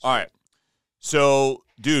All right. So,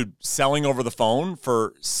 dude, selling over the phone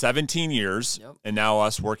for 17 years, and now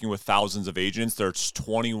us working with thousands of agents, there's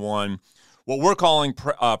 21, what we're calling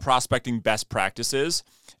prospecting best practices.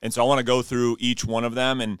 And so I want to go through each one of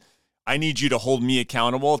them, and I need you to hold me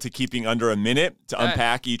accountable to keeping under a minute to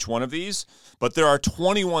unpack each one of these. But there are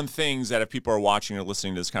 21 things that if people are watching or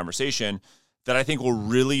listening to this conversation that I think will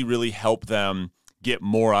really, really help them get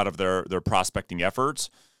more out of their prospecting efforts,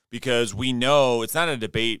 because we know it's not a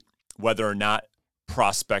debate whether or not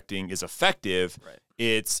prospecting is effective. Right.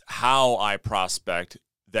 It's how I prospect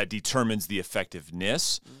that determines the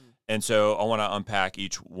effectiveness. And so I want to unpack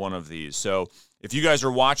each one of these. So if you guys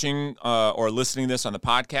are watching or listening to this on the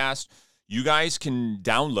podcast, you guys can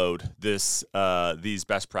download these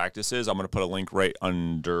best practices. I'm going to put a link right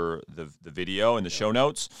under the video in the show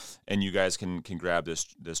notes, and you guys can grab this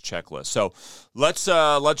checklist. So let's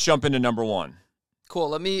jump into number one.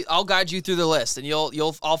 Cool. I'll guide you through the list, and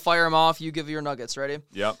I'll fire them off. You give your nuggets. Ready?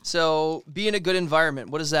 Yep. So be in a good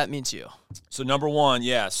environment. What does that mean to you? So number one,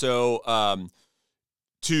 yeah. So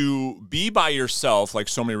to be by yourself, like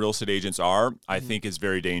so many real estate agents are, I think is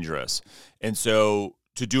very dangerous. And so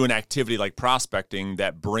to do an activity like prospecting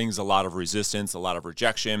that brings a lot of resistance, a lot of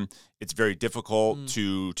rejection, it's very difficult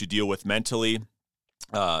to deal with mentally,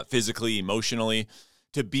 physically, emotionally.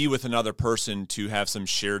 To be with another person, to have some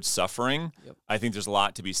shared suffering, I think there's a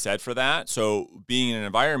lot to be said for that. So being in an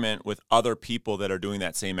environment with other people that are doing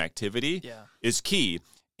that same activity is key.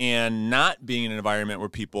 And not being in an environment where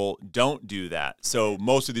people don't do that. So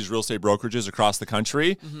most of these real estate brokerages across the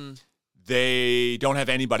country, they don't have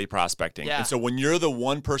anybody prospecting. Yeah. And so when you're the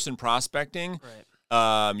one person prospecting,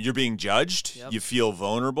 you're being judged. You feel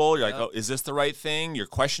vulnerable. You're like, oh, is this the right thing? You're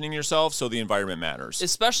questioning yourself. So the environment matters.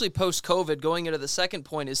 Especially post-COVID, going into the second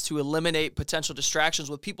point is to eliminate potential distractions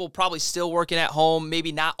with people probably still working at home,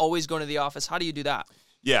 maybe not always going to the office. How do you do that?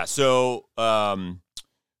 Yeah. So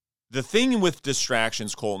the thing with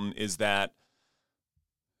distractions, Colton, is that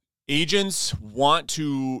agents want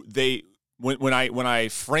to, when I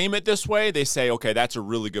frame it this way, they say, okay, that's a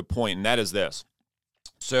really good point, and that is this.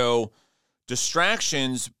 So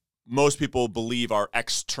distractions, most people believe, are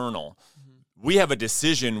external. We have a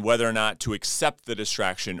decision whether or not to accept the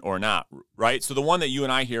distraction or not, right? So the one that you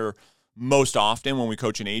and I hear most often when we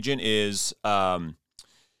coach an agent is,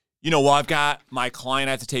 well, I've got my client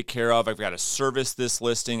I have to take care of. I've got to service this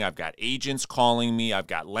listing. I've got agents calling me. I've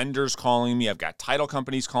got lenders calling me. I've got title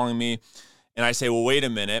companies calling me. And I say, well, wait a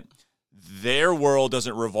minute. Their world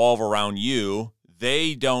doesn't revolve around you.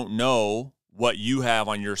 They don't know what you have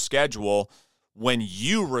on your schedule. When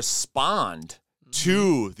you respond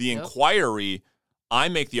to the inquiry, I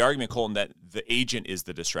make the argument, Colton, that the agent is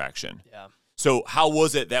the distraction. Yeah. So how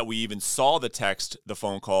was it that we even saw the text, the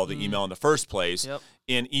phone call, the email in the first place?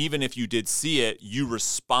 And even if you did see it, you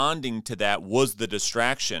responding to that was the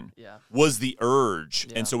distraction, was the urge.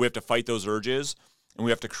 And so we have to fight those urges, and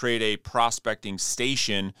we have to create a prospecting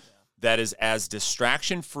station that is as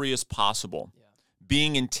distraction-free as possible.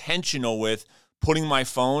 Being intentional with putting my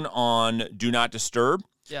phone on Do Not Disturb,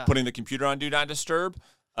 putting the computer on Do Not Disturb,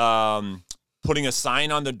 putting a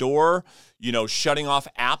sign on the door, shutting off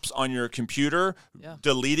apps on your computer,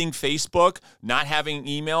 deleting Facebook, not having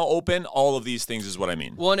email open, all of these things is what I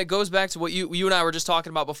mean. Well, and it goes back to what you and I were just talking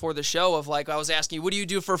about before the show of, like, I was asking you, what do you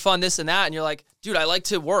do for fun, this and that? And you're like, dude, I like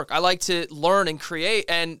to work. I like to learn and create.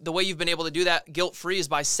 And the way you've been able to do that guilt-free is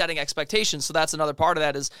by setting expectations. So that's another part of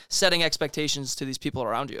that, is setting expectations to these people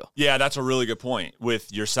around you. Yeah, that's a really good point,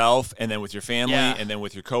 with yourself and then with your family and then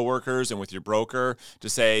with your coworkers and with your broker, to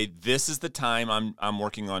say, this is the time I'm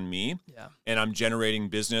working on me. And I'm generating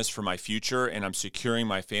business for my future, and I'm securing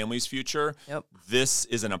my family's future. This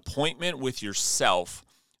is an appointment with yourself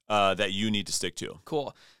that you need to stick to.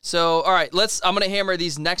 Cool. So, all right, I'm going to hammer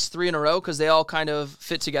these next three in a row because they all kind of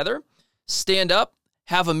fit together. Stand up,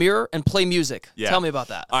 have a mirror, and play music. Tell me about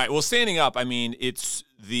that. All right. Well, standing up, I mean, it's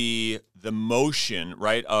the motion,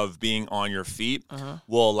 right, of being on your feet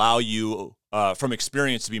will allow you, from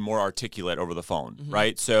experience, to be more articulate over the phone,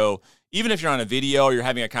 right? So even if you're on a video or you're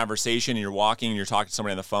having a conversation and you're walking and you're talking to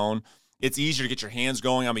somebody on the phone, it's easier to get your hands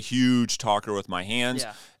going. I'm a huge talker with my hands.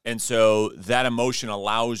 And so that emotion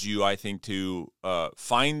allows you, I think, to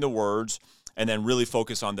find the words and then really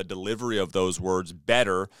focus on the delivery of those words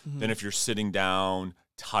better than if you're sitting down,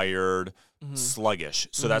 tired, sluggish.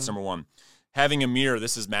 So that's number one. Having a mirror,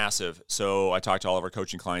 this is massive. So I talk to all of our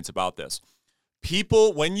coaching clients about this.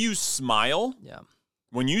 People, when you smile,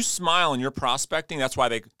 when you smile and you're prospecting, that's why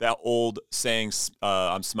that old saying,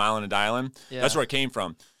 I'm smiling and dialing, that's where it came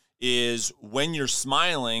from. is when you're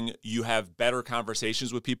smiling, you have better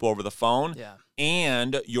conversations with people over the phone. Yeah.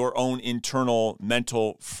 And your own internal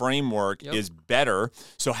mental framework is better.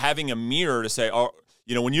 So having a mirror to say, oh,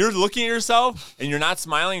 you know, when you're looking at yourself and you're not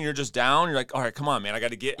smiling, you're just down, you're like, all right, come on, man, I got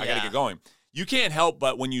to get going. You can't help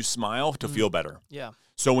but when you smile to feel better. Yeah.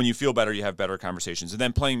 So when you feel better, you have better conversations. And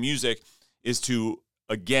then playing music is to,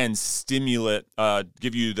 again,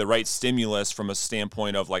 give you the right stimulus from a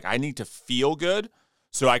standpoint of like, I need to feel good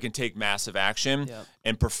so I can take massive action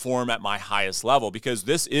and perform at my highest level, because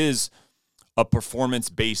this is a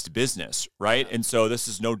performance-based business, right? And so this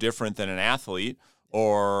is no different than an athlete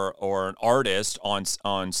or an artist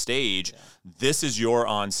on stage. This is your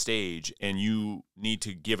on stage, and you need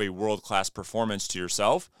to give a world-class performance to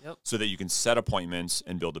yourself so that you can set appointments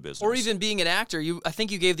and build a business. Or even being an actor. I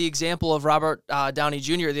think you gave the example of Robert Downey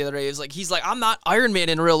Jr. the other day. He's like, I'm not Iron Man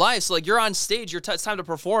in real life. So like, you're on stage, it's time to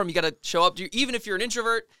perform. You got to show up. Even if you're an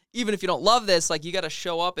introvert, even if you don't love this, like, you got to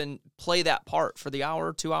show up and play that part for the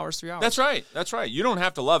hour, 2 hours, 3 hours. That's right. That's right. You don't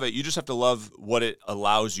have to love it. You just have to love what it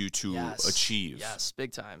allows you to achieve. Yes,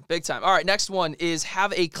 big time. Big time. All right, next one is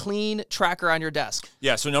have a clean tracker on your desk.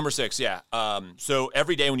 Yeah, so number 6, so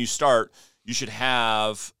every day when you start, you should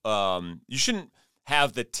have, you shouldn't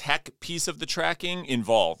have the tech piece of the tracking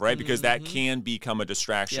involved, right? Because that can become a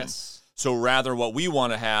distraction. Yes. So rather what we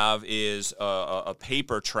want to have is a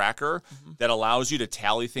paper tracker that allows you to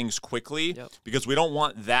tally things quickly, because we don't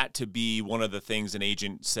want that to be one of the things an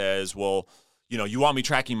agent says, well, you know, you want me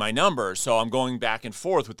tracking my numbers, so I'm going back and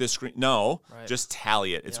forth with this screen. No, just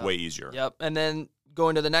tally it. It's way easier. Yep. And then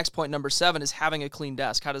going to the next point, number 7, is having a clean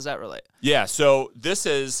desk. How does that relate? Yeah, so this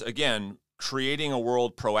is, again, creating a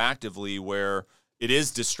world proactively where it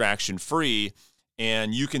is distraction-free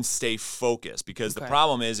and you can stay focused, because the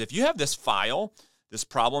problem is if you have this file, this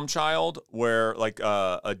problem child, where like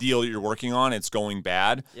a deal you're working on, it's going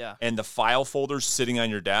bad, and the file folder's sitting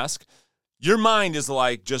on your desk, your mind is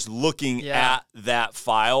like just looking at that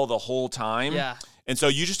file the whole time. And so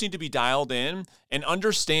you just need to be dialed in and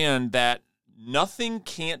understand that nothing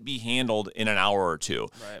can't be handled in an hour or two.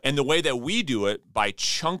 And the way that we do it, by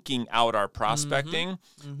chunking out our prospecting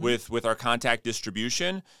with our contact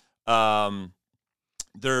distribution,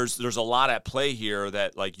 there's a lot at play here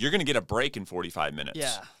that, like, you're going to get a break in 45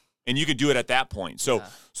 minutes. And you could do it at that point. So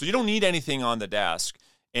you don't need anything on the desk,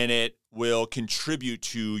 and it will contribute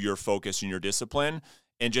to your focus and your discipline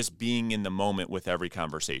and just being in the moment with every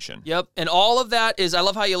conversation. Yep. And all of that is, I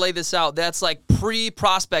love how you lay this out. That's like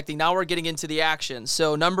pre-prospecting. Now we're getting into the action.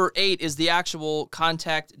 So number 8 is the actual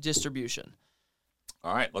contact distribution.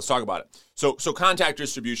 All right, let's talk about it. So contact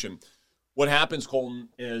distribution. What happens, Colton,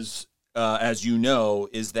 is, as you know,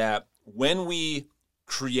 is that when we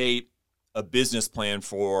create a business plan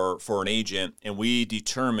for an agent and we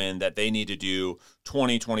determine that they need to do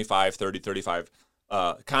 20, 25, 30, 35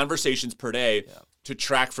 conversations per day to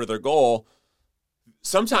track for their goal,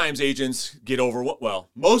 sometimes agents get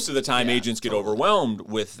most of the time agents get overwhelmed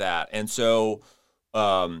with that. And so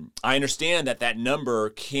I understand that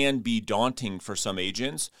number can be daunting for some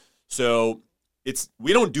agents. So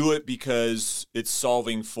we don't do it because it's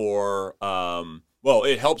solving for,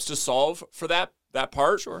 it helps to solve for that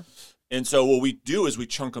part. Sure. And so what we do is we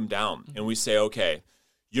chunk them down and we say, okay,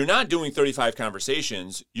 you're not doing 35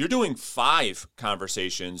 conversations. You're doing 5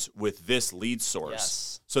 conversations with this lead source.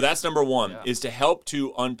 Yes. So that's number 1, is to help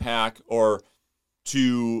to unpack or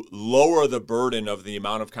to lower the burden of the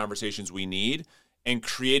amount of conversations we need and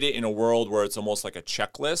create it in a world where it's almost like a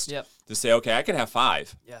checklist to say, okay, I can have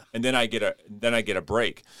 5, and then I get a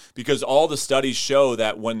break, because all the studies show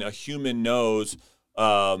that when a human knows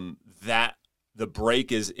that the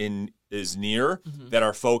break is near, that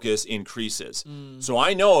our focus increases. So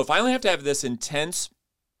I know if I only have to have this intense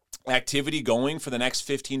activity going for the next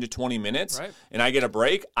 15 to 20 minutes and I get a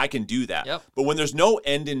break, I can do that. But when there's no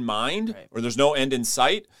end in mind or there's no end in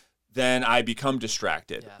sight, then I become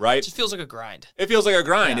distracted, right? It just feels like a grind. It feels like a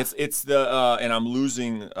grind. It's the and I'm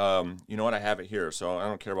losing. You know what? I have it here, so I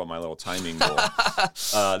don't care about my little timing goal.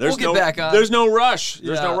 We'll get back on. There's no rush.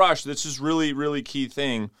 There's no rush. This is really, really key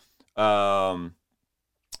thing.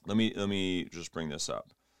 Let me just bring this up.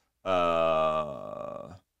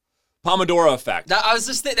 Pomodoro effect. That was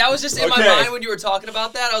just in my mind when you were talking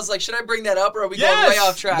about that. I was like, should I bring that up, or are we going way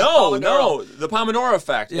off track? No, the Pomodoro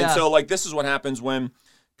effect. And so, like, this is what happens when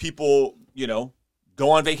people, go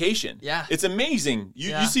on vacation. It's amazing.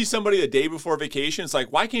 You see somebody the day before vacation, it's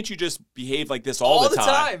like, why can't you just behave like this all the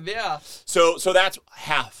time? So that's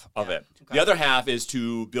half of it. Okay. The other half is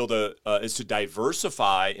to build is to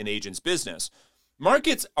diversify an agent's business.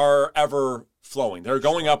 Markets are ever flowing. They're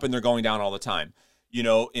going up and they're going down all the time.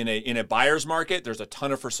 in a buyer's market, there's a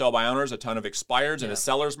ton of for sale by owners, a ton of expireds. In a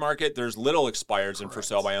seller's market, there's little expireds and for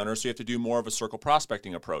sale by owners. So you have to do more of a circle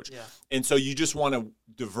prospecting approach. Yeah. And so you just want to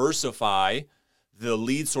diversify the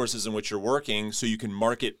lead sources in which you're working so you can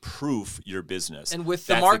market proof your business. And with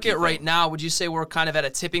the market right now, would you say we're kind of at a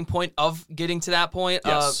tipping point of getting to that point?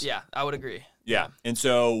 Yes. Yeah, I would agree. Yeah. And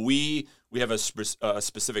so we have a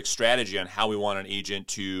specific strategy on how we want an agent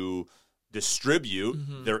to distribute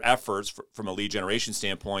their efforts from a lead generation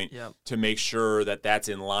standpoint to make sure that that's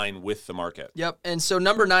in line with the market. Yep. And so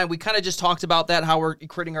number 9, we kind of just talked about that, how we're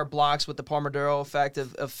creating our blocks with the Pomodoro effect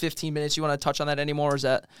of 15 minutes. You want to touch on that anymore? Or is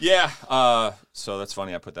that? Yeah. So that's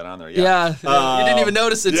funny. I put that on there. Yeah. You didn't even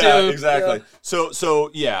notice it too. Yeah, exactly. Yeah.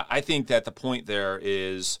 So I think that the point there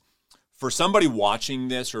is for somebody watching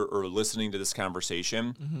this or listening to this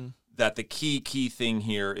conversation, that the key thing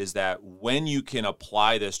here is that when you can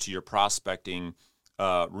apply this to your prospecting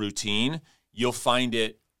routine, you'll find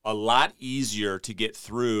it a lot easier to get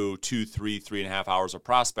through 3.5 hours of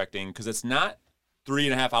prospecting, because it's not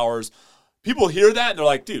 3.5 hours. People hear that and they're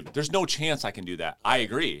like, dude, there's no chance I can do that. I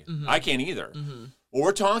agree. I can't either. What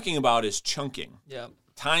we're talking about is chunking,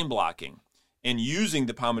 time blocking, and using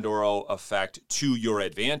the Pomodoro effect to your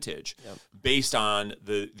advantage based on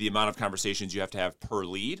the amount of conversations you have to have per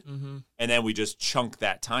lead. And then we just chunk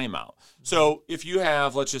that time out. So if you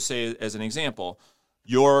have, let's just say as an example,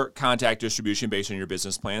 your contact distribution based on your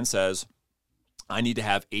business plan says, I need to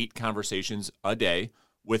have 8 conversations a day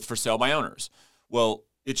with for sale by owners. Well,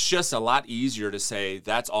 it's just a lot easier to say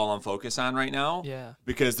that's all I'm focused on right now,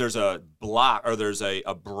 because there's a block or there's a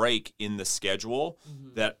break in the schedule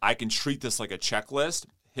that I can treat this like a checklist,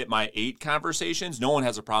 hit my 8 conversations. No one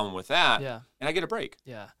has a problem with that. And I get a break.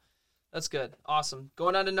 Yeah. That's good. Awesome.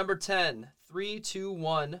 Going on to number 10, 3, 2,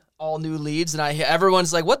 1, all new leads. And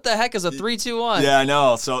everyone's like, what the heck is a 3, 2, 1? Yeah, I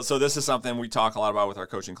know. So this is something we talk a lot about with our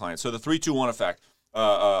coaching clients. So the 3, 2, 1 effect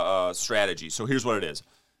strategy. So here's what it is.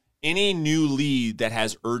 Any new lead that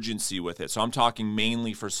has urgency with it, so I'm talking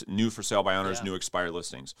mainly for new for sale by owners, new expired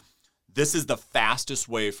listings. This is the fastest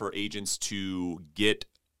way for agents to get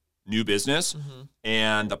new business.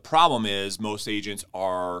 And the problem is most agents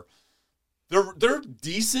they're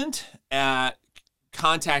decent at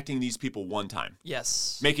contacting these people one time.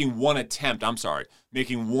 Yes. Making one attempt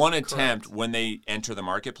when they enter the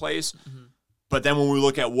marketplace. But then when we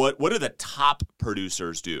look at what do the top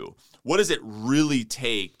producers do? What does it really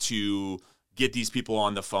take to get these people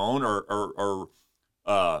on the phone or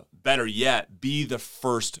better yet, be the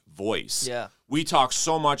first voice? Yeah. We talk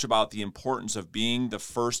so much about the importance of being the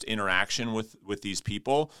first interaction with these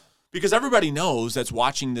people, because everybody knows that's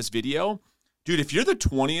watching this video. Dude, if you're the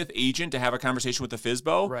 20th agent to have a conversation with the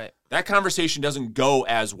FSBO, that conversation doesn't go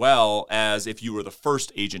as well as if you were the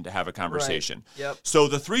first agent to have a conversation. So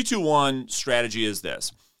the 3, 2, 1 strategy is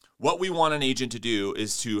this. What we want an agent to do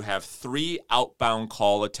is to have 3 outbound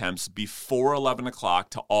call attempts before 11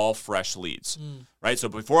 o'clock to all fresh leads, right? So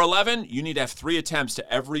before 11, you need to have 3 attempts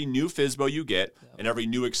to every new FSBO you get and every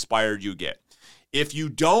new expired you get. If you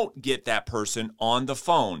don't get that person on the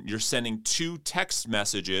phone, you're sending 2 text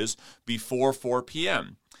messages before 4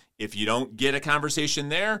 p.m. If you don't get a conversation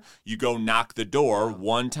there, you go knock the door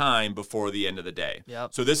one time before the end of the day.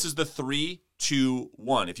 So this is the 3, 2,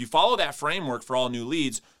 1. If you follow that framework for all new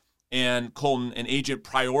leads, and Colton, an agent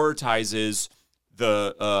prioritizes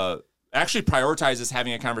prioritizes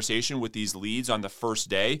having a conversation with these leads on the first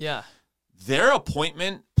day. Their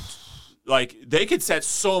appointment, like, they could set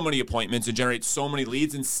so many appointments and generate so many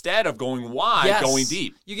leads instead of going wide, going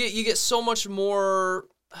deep. You get so much more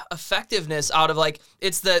effectiveness out of, like,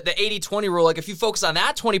 it's the 80-20 rule. Like, if you focus on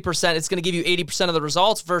that 20%, it's going to give you 80% of the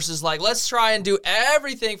results versus, like, let's try and do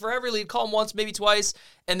everything for every lead, call them once, maybe twice,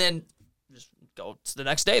 and then go to the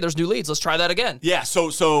next day, there's new leads. Let's try that again. Yeah,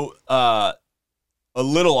 so a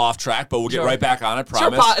little off track, but we'll get right back on it,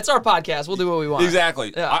 promise. It's our podcast. We'll do what we want.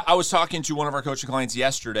 Exactly. Yeah. I was talking to one of our coaching clients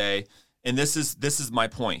yesterday, and this is my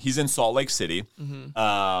point. He's in Salt Lake City,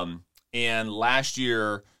 and last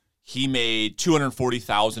year he made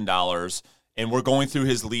 $240,000, and we're going through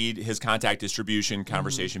his contact distribution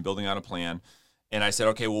conversation, building out a plan. And I said,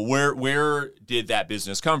 okay, well, where did that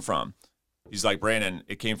business come from? He's like, Brandon,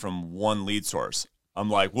 it came from one lead source. I'm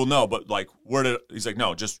like, well, no, but like, he's like,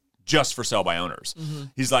 no, just for sale by owners.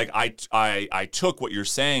 He's like, I took what you're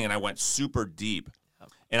saying and I went super deep,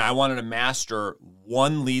 and I wanted to master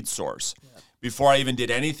one lead source before I even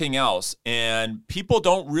did anything else. And people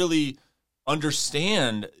don't really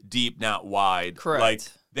understand deep, not wide. Correct. Like,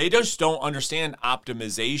 they just don't understand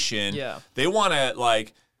optimization. They want to,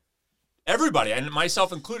 like, everybody, and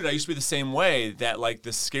myself included, I used to be the same way, that, like,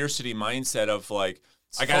 the scarcity mindset of, like,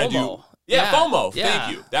 I got to do. FOMO. Yeah, FOMO. Yeah.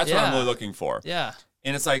 Thank you. That's what I'm really looking for. Yeah.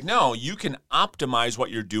 And it's like, no, you can optimize what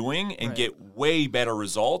you're doing and get way better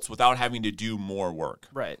results without having to do more work.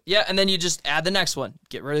 Right. Yeah, and then you just add the next one.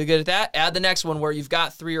 Get really good at that. Add the next one where you've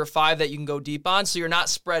got 3 or 5 that you can go deep on, so you're not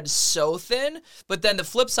spread so thin. But then the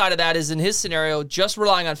flip side of that is in his scenario, just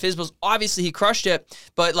relying on FSBOs. Obviously, he crushed it,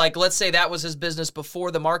 but like let's say that was his business before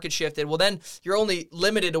the market shifted. Well, then you're only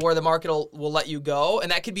limited to where the market will let you go,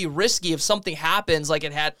 and that could be risky if something happens like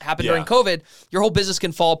it had happened during COVID. Your whole business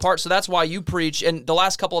can fall apart. So that's why you preach. And the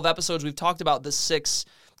last couple of episodes we've talked about the 6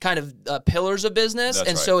 kind of pillars of business.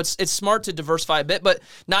 That's right. So it's smart to diversify a bit, but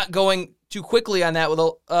not going too quickly on that.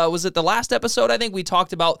 Was it the last episode? I think we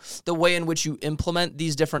talked about the way in which you implement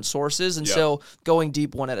these different sources. And so going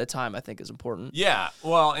deep one at a time, I think is important. Yeah.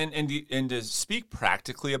 Well, and to speak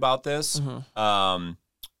practically about this, what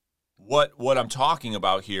I'm talking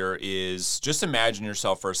about here is just imagine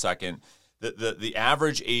yourself for a second. The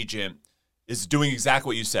average agent is doing exactly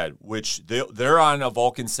what you said, which they're on a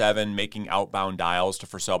Vulcan 7 making outbound dials to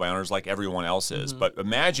for sale by owners like everyone else is. But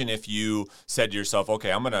imagine if you said to yourself,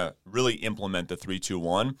 okay, I'm going to really implement the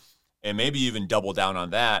 3-2-1 and maybe even double down on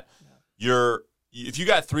that. If you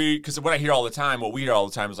got 3, because what we hear all the time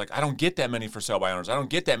is like, I don't get that many for sale by owners. I don't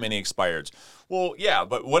get that many expireds. Well, yeah,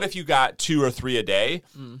 but what if you got 2 or 3 a day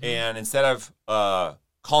and instead of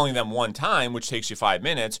calling them one time, which takes you 5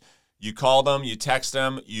 minutes, you call them, you text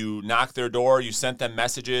them, you knock their door, you sent them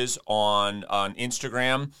messages on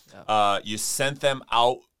Instagram, you sent them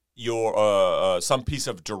out your some piece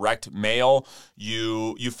of direct mail.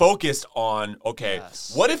 You focused on, okay,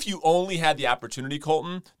 what if you only had the opportunity,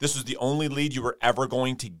 Colton? This was the only lead you were ever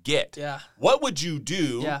going to get. Yeah. What would you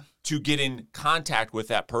do to get in contact with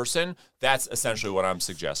that person? That's essentially what I'm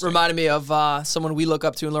suggesting. Reminded me of someone we look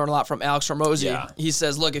up to and learn a lot from, Alex Hormozi. Yeah. He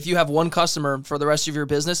says, look, if you have one customer for the rest of your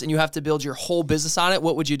business and you have to build your whole business on it,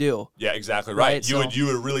 what would you do? Yeah, exactly right. You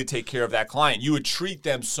would really take care of that client. You would treat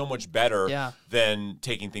them so much better than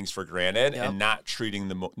taking things for granted and not treating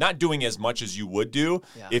them, not doing as much as you would do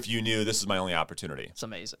if you knew this is my only opportunity. It's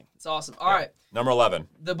amazing. It's awesome. All right. Number 11.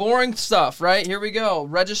 The boring stuff, right? Here we go.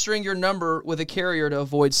 Registering your number with a carrier to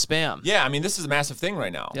avoid spam. Yeah, I mean, this is a massive thing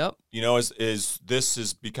right now. Yep. You know, this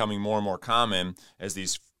is becoming more and more common as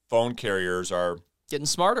these phone carriers are getting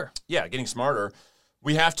smarter. Yeah, getting smarter.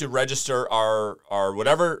 We have to register our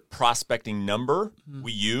whatever prospecting number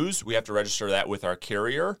we use. We have to register that with our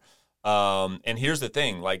carrier. And here's the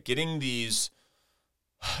thing, like getting these,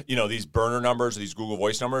 these burner numbers, these Google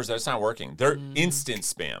Voice numbers, that's not working. They're instant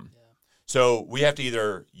spam. Yeah. So we have to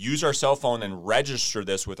either use our cell phone and register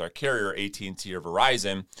this with our carrier, AT&T or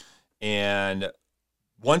Verizon, and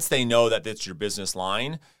once they know that it's your business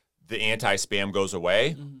line, the anti-spam goes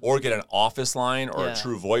away, or get an office line or a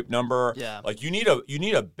true VoIP number. Yeah. Like you need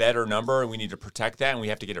a better number, and we need to protect that, and we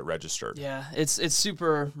have to get it registered. Yeah, it's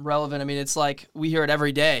super relevant. I mean, it's like we hear it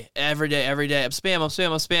every day. I'm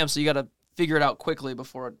spam. So you got to figure it out quickly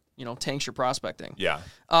before it, tanks your prospecting. Yeah.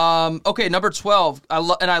 Okay, number 12.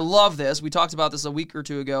 I love this. We talked about this a week or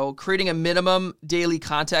two ago. Creating a minimum daily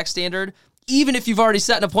contact standard, even if you've already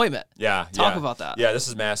set an appointment. Yeah. Talk about that. Yeah, this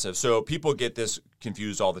is massive. So people get this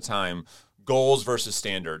confused all the time. Goals versus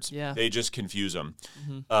standards. Yeah. They just confuse them.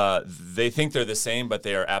 They think they're the same, but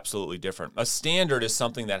they are absolutely different. A standard is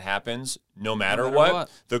something that happens no matter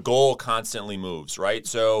what. The goal constantly moves, right?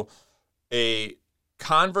 So a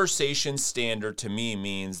conversation standard to me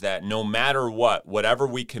means that no matter whatever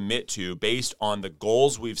we commit to based on the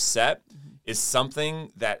goals we've set is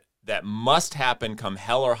something that must happen come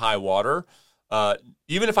hell or high water,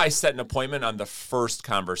 even if I set an appointment on the first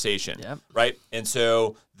conversation, right? And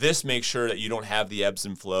so this makes sure that you don't have the ebbs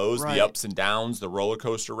and flows, the ups and downs, the roller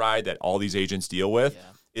coaster ride that all these agents deal with,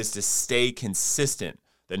 is to stay consistent.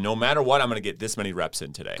 That no matter what, I'm going to get this many reps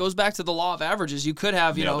in today. Goes back to the law of averages. You could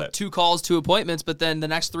have, 2 calls, 2 appointments, but then the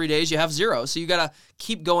next 3 days you have 0. So you got to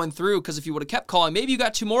keep going through, because if you would have kept calling, maybe you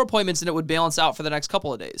got 2 more appointments and it would balance out for the next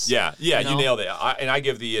couple of days. Yeah, you nailed it. I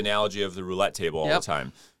give the analogy of the roulette table all the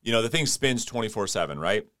time. The thing spins 24/7,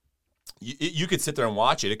 right? You could sit there and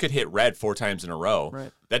watch it. It could hit red 4 times in a row.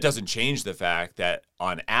 Right. That doesn't change the fact that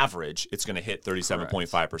on average, it's going to hit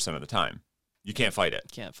 37.5% of the time. You can't fight it.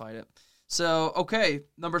 Can't fight it. So, okay,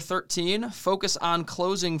 number 13, focus on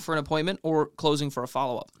closing for an appointment or closing for a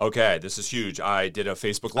follow-up. Okay, this is huge. I did a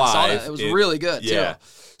Facebook Live. I saw that. It was really good, too.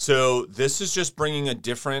 So this is just bringing a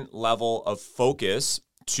different level of focus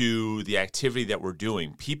to the activity that we're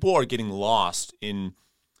doing. People are getting lost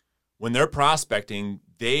when they're prospecting,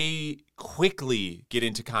 they quickly get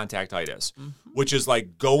into contactitis, which is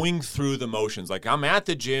like going through the motions. Like, I'm at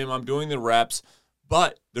the gym, I'm doing the reps,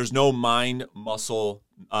 but there's no mind muscle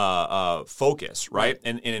focus, right?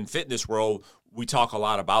 And in fitness world, we talk a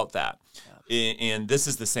lot about that. And this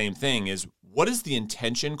is the same thing, is what is the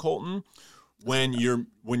intention, Colton, when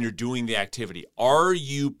you're doing the activity? Are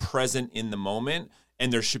you present in the moment?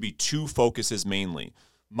 And there should be two focuses mainly.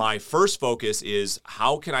 My first focus is,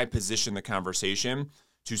 how can I position the conversation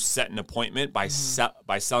to set an appointment by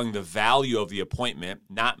selling the value of the appointment,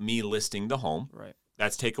 not me listing the home. Right.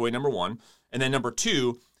 That's takeaway number one. And then number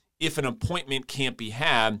two, if an appointment can't be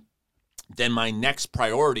had, then my next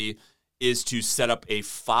priority is to set up a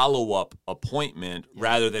follow-up appointment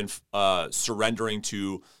rather than surrendering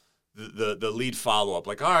to the lead follow-up.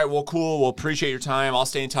 Like, all right, well, cool, we'll appreciate your time, I'll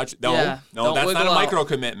stay in touch. No, that's not a micro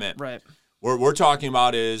commitment. Right. What we're talking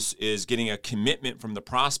about is getting a commitment from the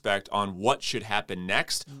prospect on what should happen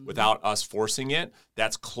next without us forcing it.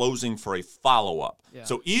 That's closing for a follow-up. Yeah.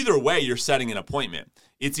 So either way, you're setting an appointment.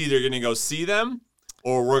 It's either going to go see them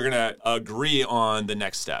or we're going to agree on the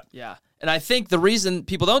next step. Yeah. And I think the reason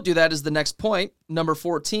people don't do that is the next point, number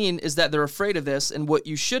 14, is that they're afraid of this. And what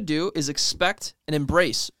you should do is expect and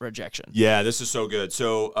embrace rejection. Yeah, this is so good.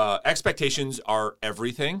 So expectations are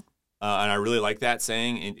everything. And I really like that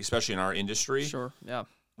saying, especially in our industry. Sure, yeah.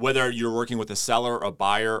 Whether you're working with a seller, a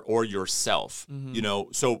buyer, or yourself.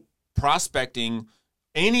 So prospecting,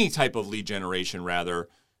 any type of lead generation rather,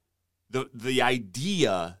 the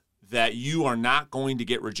idea that you are not going to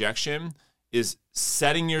get rejection is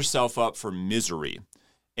setting yourself up for misery.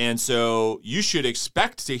 And so you should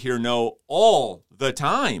expect to hear no all the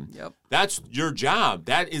time. Yep. That's your job.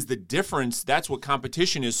 That is the difference. That's what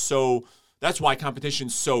competition is so... That's why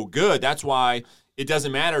competition's so good. That's why it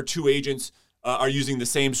doesn't matter two agents are using the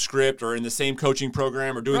same script or in the same coaching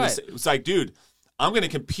program or doing this. It's like, dude, I'm going to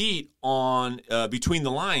compete on between the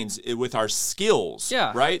lines with our skills.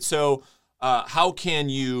 Yeah. Right. So how can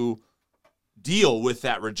you deal with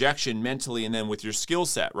that rejection mentally and then with your skill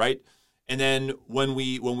set? Right. And then when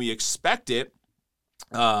we expect it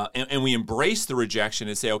and we embrace the rejection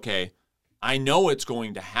and say, okay, I know it's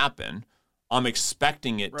going to happen. I'm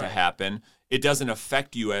expecting it to happen. It doesn't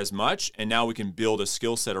affect you as much, and now we can build a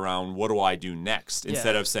skill set around what do I do next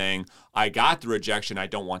instead of saying, I got the rejection, I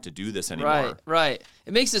don't want to do this anymore. Right.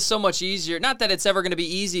 It makes it so much easier. Not that it's ever going to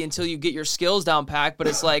be easy until you get your skills down packed, but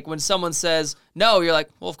it's like when someone says no, you're like,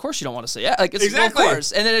 well, of course you don't want to say yeah. Like, it's exactly. Of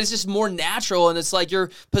course. And then it's just more natural, and it's like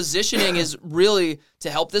your positioning is really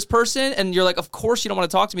to help this person, and you're like, of course you don't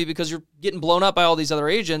want to talk to me because you're getting blown up by all these other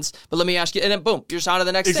agents, but let me ask you, and then boom, you're just on to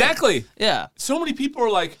the next thing. Exactly. Yeah. So many people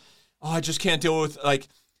are like, oh, I just can't deal with, like,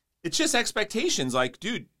 it's just expectations. Like,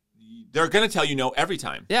 dude, they're going to tell you no every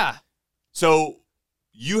time. Yeah. So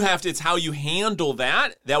it's how you handle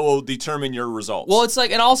that will determine your results. Well, it's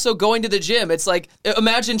like, and also going to the gym. It's like,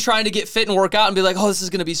 imagine trying to get fit and work out and be like, oh, this is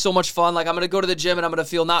going to be so much fun. Like, I'm going to go to the gym and I'm going to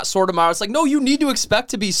feel not sore tomorrow. It's like, no, you need to expect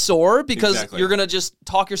to be sore because you're going to just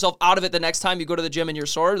talk yourself out of it the next time you go to the gym and you're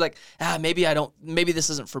sore. Like, maybe this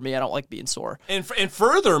isn't for me. I don't like being sore. And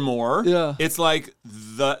furthermore, it's like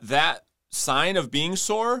that sign of being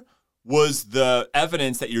sore was the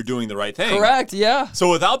evidence that you're doing the right thing. Correct, yeah. So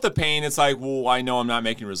without the pain, it's like, well, I know I'm not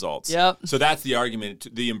making results. Yep. So that's the argument.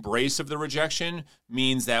 The embrace of the rejection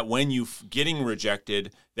means that when you're getting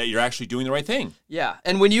rejected, that you're actually doing the right thing. Yeah,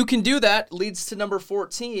 and when you can do that, leads to number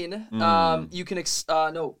 14. You can,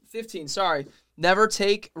 15, sorry. Never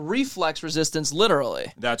take reflex resistance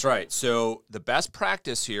literally. That's right. So the best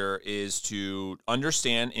practice here is to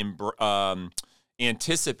understand,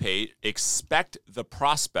 anticipate, expect the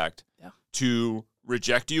prospect to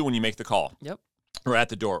reject you when you make the call. Yep. Or at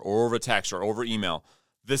the door, or over text, or over email.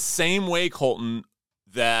 The same way, Colton,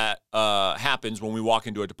 that happens when we walk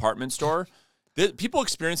into a department store. People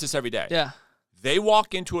experience this every day. Yeah. They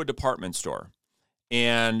walk into a department store,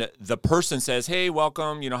 and the person says, hey,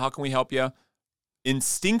 welcome, how can we help you?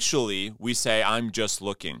 Instinctually, we say, I'm just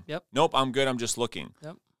looking. Yep. Nope, I'm good, I'm just looking.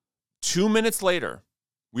 Yep. 2 minutes later,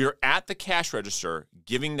 we are at the cash register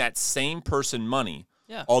giving that same person money,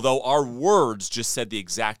 although our words just said the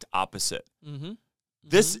exact opposite. Mm-hmm.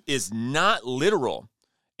 This is not literal.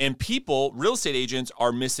 And real estate agents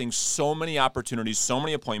are missing so many opportunities, so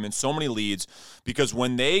many appointments, so many leads, because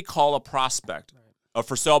when they call a prospect, a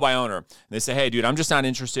for sale by owner, and they say, hey, dude, I'm just not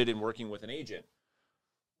interested in working with an agent.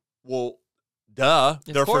 Well, Duh.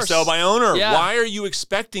 They're for course. sale by owner. Yeah. Why are you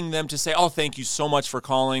expecting them to say, oh, thank you so much for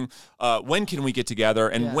calling. When can we get together?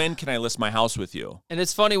 And when can I list my house with you? And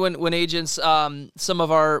it's funny when agents,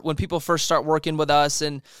 when people first start working with us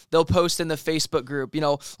and they'll post in the Facebook group,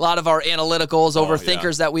 a lot of our analyticals,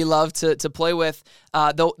 overthinkers that we love to play with,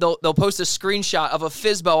 they'll post a screenshot of a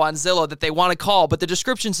FSBO on Zillow that they want to call, but the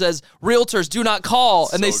description says realtors do not call.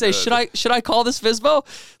 And they say, should I call this FSBO?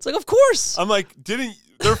 It's like, of course. I'm like,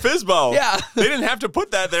 they're FSBO. Yeah. They didn't have to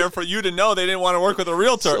put that there for you to know they didn't want to work with a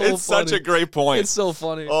realtor. It's funny. such a great point. It's so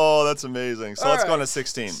funny. Oh, that's amazing. So let's go on to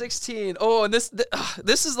 16. 16. Oh, and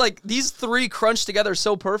this is like these three crunch together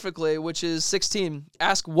so perfectly, which is 16.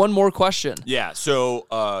 Ask one more question. Yeah. So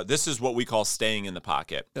this is what we call staying in the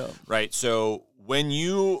pocket, right? So when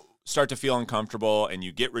you start to feel uncomfortable and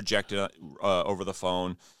you get rejected over the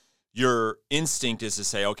phone, your instinct is to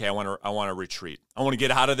say, okay, I want to retreat. I want to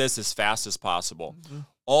get out of this as fast as possible. Mm-hmm.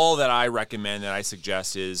 All that I recommend and I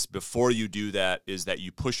suggest is before you do that is that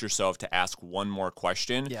you push yourself to ask one more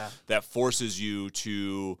question that forces you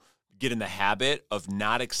to get in the habit of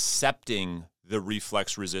not accepting the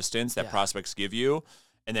reflex resistance that prospects give you.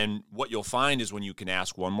 And then what you'll find is when you can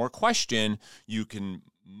ask one more question, you can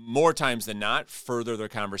more times than not further their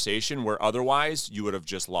conversation where otherwise you would have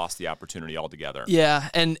just lost the opportunity altogether. Yeah,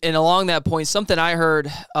 and along that point, something I heard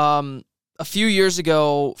a few years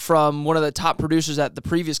ago from one of the top producers at the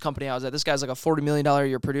previous company I was at. This guy's like a $40 million a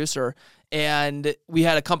year producer. And we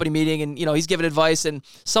had a company meeting and, he's giving advice and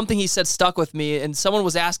something he said stuck with me. And someone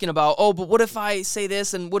was asking about, but what if I say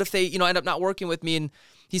this and what if they, end up not working with me? And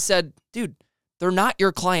he said, dude, they're not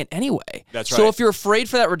your client anyway. That's right. So if you're afraid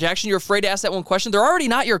for that rejection, you're afraid to ask that one question, they're already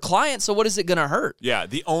not your client, so what is it going to hurt? Yeah,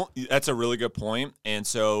 that's a really good point. And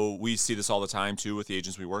so we see this all the time too with the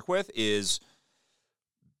agents we work with is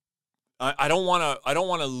I don't want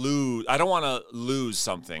to lose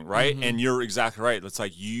something, right? Mm-hmm. And you're exactly right. It's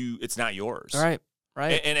like it's not yours. Right.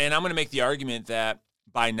 And I'm going to make the argument that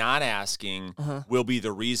by not asking will be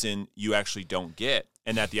the reason you actually don't get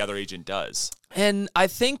and that the other agent does. And I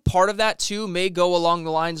think part of that, too, may go along the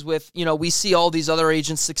lines with, we see all these other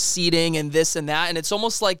agents succeeding and this and that, and it's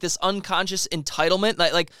almost like this unconscious entitlement,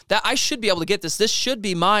 like that I should be able to get this. This should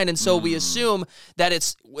be mine. And so we assume that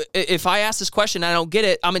if I ask this question and I don't get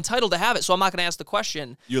it, I'm entitled to have it, so I'm not going to ask the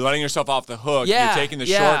question. You're letting yourself off the hook. Yeah, you're taking the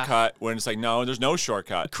shortcut when it's like, no, there's no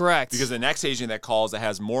shortcut. Correct. Because the next agent that calls that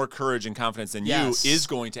has more courage and confidence than you is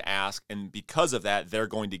going to ask, and because of that, they're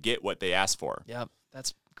going to get what they asked for. Yep,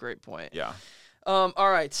 that's a great point. Yeah. All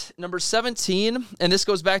right, number 17, and this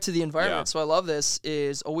goes back to the environment, so I love this,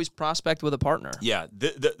 is always prospect with a partner. Yeah,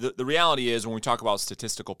 the reality is when we talk about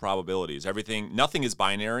statistical probabilities, nothing is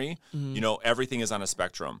binary. Mm-hmm. Everything is on a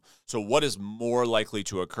spectrum. So what is more likely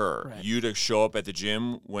to occur? Right. You to show up at the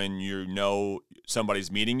gym when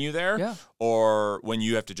somebody's meeting you there, or when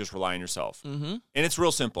you have to just rely on yourself? Mm-hmm. And it's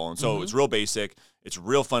real simple, and so it's real basic. It's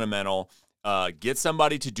real fundamental. Get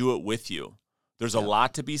somebody to do it with you. There's a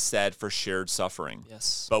lot to be said for shared suffering.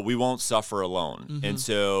 Yes. But we won't suffer alone. Mm-hmm. And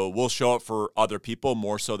so we'll show up for other people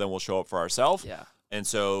more so than we'll show up for ourselves. Yeah. And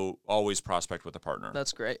so always prospect with a partner.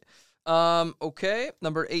 That's great. Okay,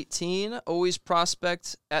 number 18, always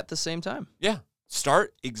prospect at the same time. Yeah.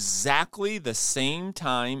 Start exactly the same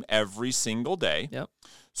time every single day. Yep.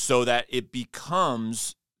 So that it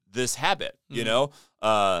becomes this habit, It's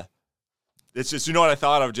just, what I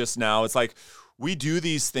thought of just now? It's like, we do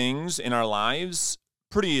these things in our lives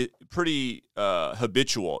pretty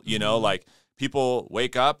habitual, like people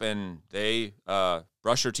wake up and they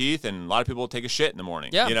brush their teeth, and a lot of people take a shit in the morning.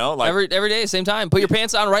 Yeah, like every day, same time. Put your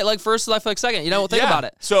pants on, right leg first, left leg second. Think about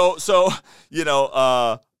it. So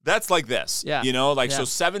that's like this. Yeah. So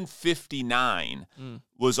 7:59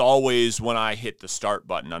 was always when I hit the start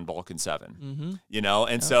button on Vulcan 7.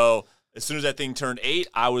 Mm-hmm. So as soon as that thing turned 8,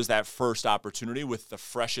 I was that first opportunity with the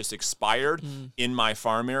freshest expired in my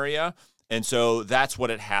farm area. And so that's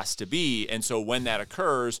what it has to be. And so when that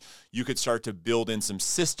occurs, you could start to build in some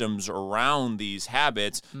systems around these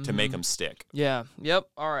habits to make them stick. Yeah. Yep.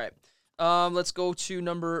 All right. Let's go to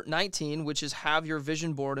number 19, which is have your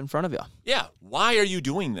vision board in front of you. Yeah. Why are you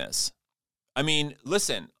doing this? I mean,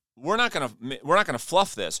 listen, we're not gonna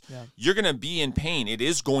fluff this. Yeah. You're gonna be in pain. It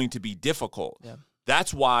is going to be difficult. Yeah.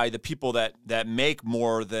 That's why the people that make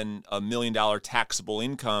more than $1 million taxable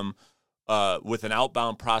income with an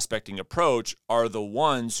outbound prospecting approach are the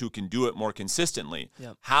ones who can do it more consistently.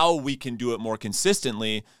 Yep. How we can do it more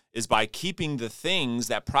consistently is by keeping the things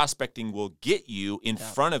that prospecting will get you in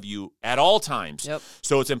front of you at all times. Yep.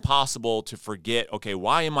 So it's impossible to forget, okay,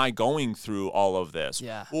 why am I going through all of this?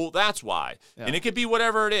 Yeah. Well, that's why. Yeah. And it could be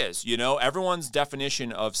whatever it is. Everyone's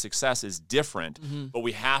definition of success is different, but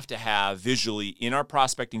we have to have visually in our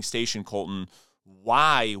prospecting station, Colton,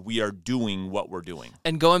 why we are doing what we're doing.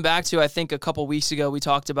 And going back to, I think a couple weeks ago, we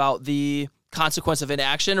talked about the consequence of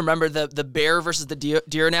inaction. Remember the bear versus the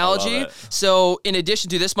deer analogy? So in addition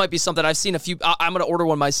to this, might be something I've seen a few. I'm going to order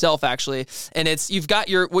one myself, actually. And you've got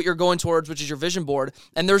what you're going towards, which is your vision board.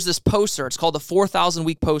 And there's this poster. It's called the 4,000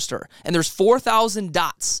 week poster. And there's 4,000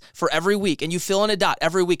 dots for every week. And you fill in a dot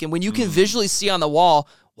every week. And when you can visually see on the wall,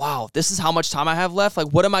 wow, this is how much time I have left. Like,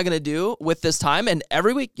 what am I going to do with this time? And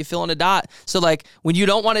every week you fill in a dot. So like when you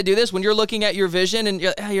don't want to do this, when you're looking at your vision and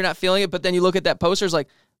you're not feeling it, but then you look at that poster, it's like,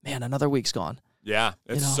 man, another week's gone. Yeah,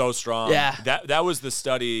 it's so strong. Yeah. That was the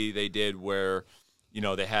study they did where,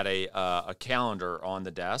 they had a calendar on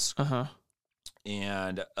the desk.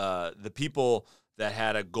 And the people that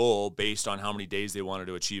had a goal based on how many days they wanted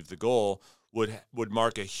to achieve the goal would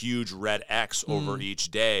mark a huge red X over each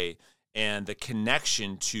day. And the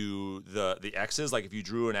connection to the X's, like if you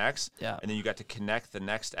drew an X and then you got to connect the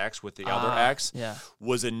next X with the other X,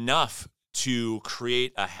 was enough to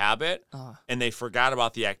create a habit, and they forgot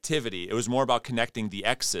about the activity. It was more about connecting the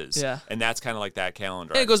X's, and that's kind of like that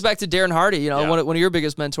calendar. And it goes back to Darren Hardy, one of your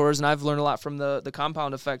biggest mentors, and I've learned a lot from the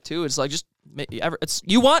compound effect too. It's like you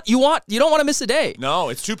don't want to miss a day. No,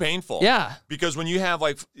 it's too painful. Yeah, because when you have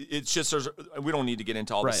it's just we don't need to get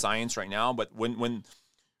into all the science right now, but when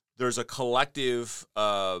there's a collective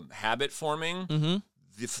habit forming,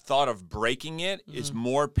 the thought of breaking it is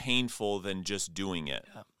more painful than just doing it.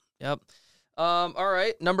 Yep. All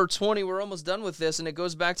right, number 20. We're almost done with this, and it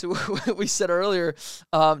goes back to what we said earlier.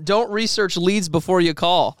 Don't research leads before you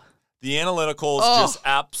call. The analyticals just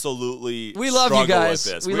absolutely we love you guys.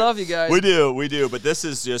 With this. We love you guys. We do. But this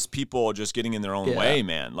is just people just getting in their own way,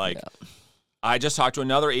 man. I just talked to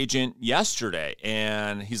another agent yesterday,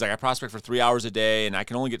 and he's like, I prospect for 3 hours a day, and I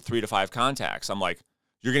can only get 3 to 5 contacts. I'm like,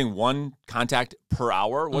 you're getting 1 contact per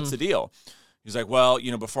hour? What's the deal? He's like, well,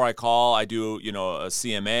 before I call, I do, a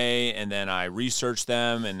CMA, and then I research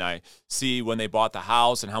them, and I see when they bought the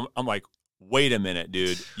house, and how. I'm like, wait a minute,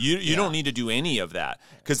 dude. You don't need to do any of that,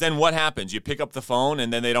 because then what happens? You pick up the phone,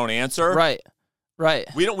 and then they don't answer? Right.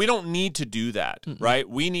 We don't need to do that, right?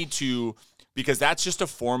 We need to, because that's just a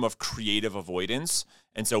form of creative avoidance,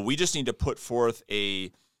 and so we just need to put forth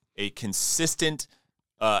a consistent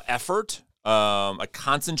effort, a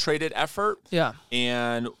concentrated effort,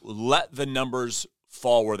 and let the numbers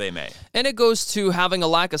fall where they may. And it goes to having a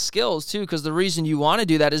lack of skills too, because the reason you want to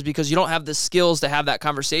do that is because you don't have the skills to have that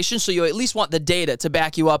conversation. So you at least want the data to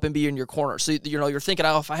back you up and be in your corner. So you're thinking,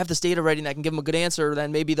 oh, if I have this data ready and I can give them a good answer,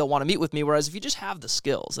 then maybe they'll want to meet with me. Whereas if you just have the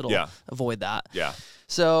skills, it'll avoid that. Yeah.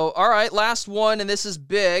 So, all right, last one, and this is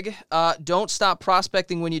big. Don't stop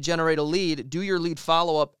prospecting when you generate a lead. Do your lead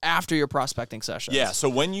follow-up after your prospecting sessions. Yeah, so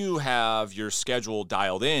when you have your schedule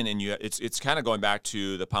dialed in, and it's kind of going back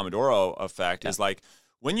to the Pomodoro effect, is like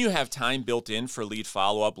when you have time built in for lead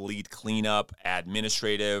follow-up, lead cleanup,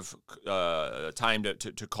 administrative time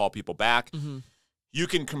to call people back, you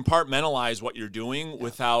can compartmentalize what you're doing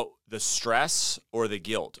without the stress or the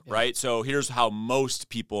guilt, right? So here's how most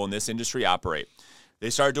people in this industry operate. They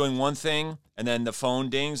start doing one thing, and then the phone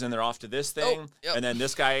dings, and they're off to this thing, and then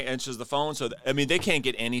this guy answers the phone. So, they can't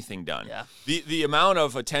get anything done. Yeah. The amount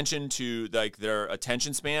of attention to their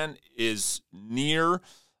attention span is near,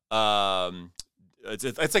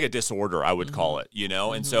 it's like a disorder, I would call it,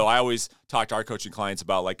 And so I always talk to our coaching clients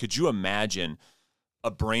about, could you imagine a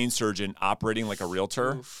brain surgeon operating like a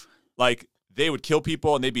realtor? Oof. Like, they would kill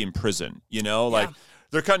people, and they'd be in prison,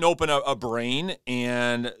 They're cutting open a brain,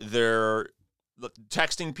 and they're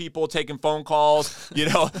texting people, taking phone calls,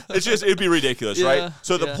 it'd be ridiculous, right?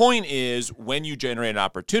 So the point is, when you generate an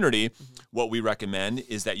opportunity, what we recommend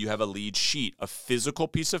is that you have a lead sheet, a physical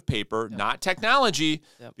piece of paper, not technology,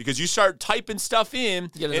 because you start typing stuff in.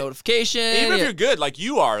 You get a notification. Even if you're good, like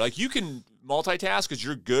you are, you can multitask because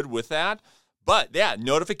you're good with that. But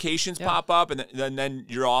notifications pop up, and then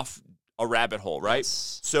you're off a rabbit hole, right?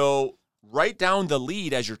 Yes. So write down the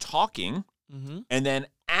lead as you're talking, and then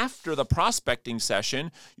after the prospecting session,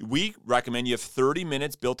 we recommend you have 30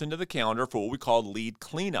 minutes built into the calendar for what we call lead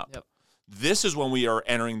cleanup. Yep. This is when we are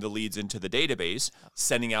entering the leads into the database,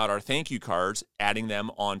 sending out our thank you cards, adding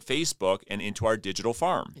them on Facebook and into our digital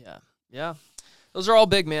farm. Yeah. Those are all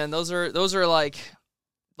big, man. Those are like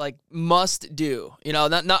like must do. You know,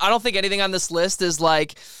 I don't think anything on this list is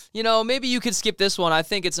like, you know, maybe you could skip this one. I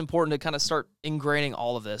think it's important to kind of start ingraining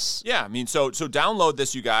all of this. Yeah, I mean, so download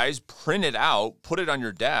this, you guys, print it out, put it on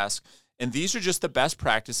your desk, and these are just the best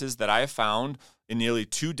practices that I have found in nearly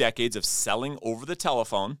 2 decades of selling over the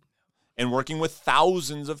telephone and working with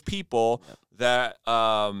thousands of people that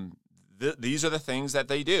these are the things that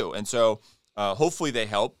they do. And so hopefully they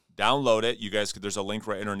help. Download it. You guys, there's a link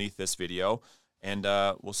right underneath this video. And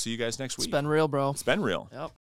we'll see you guys next week. It's been real, bro. It's been real. Yep.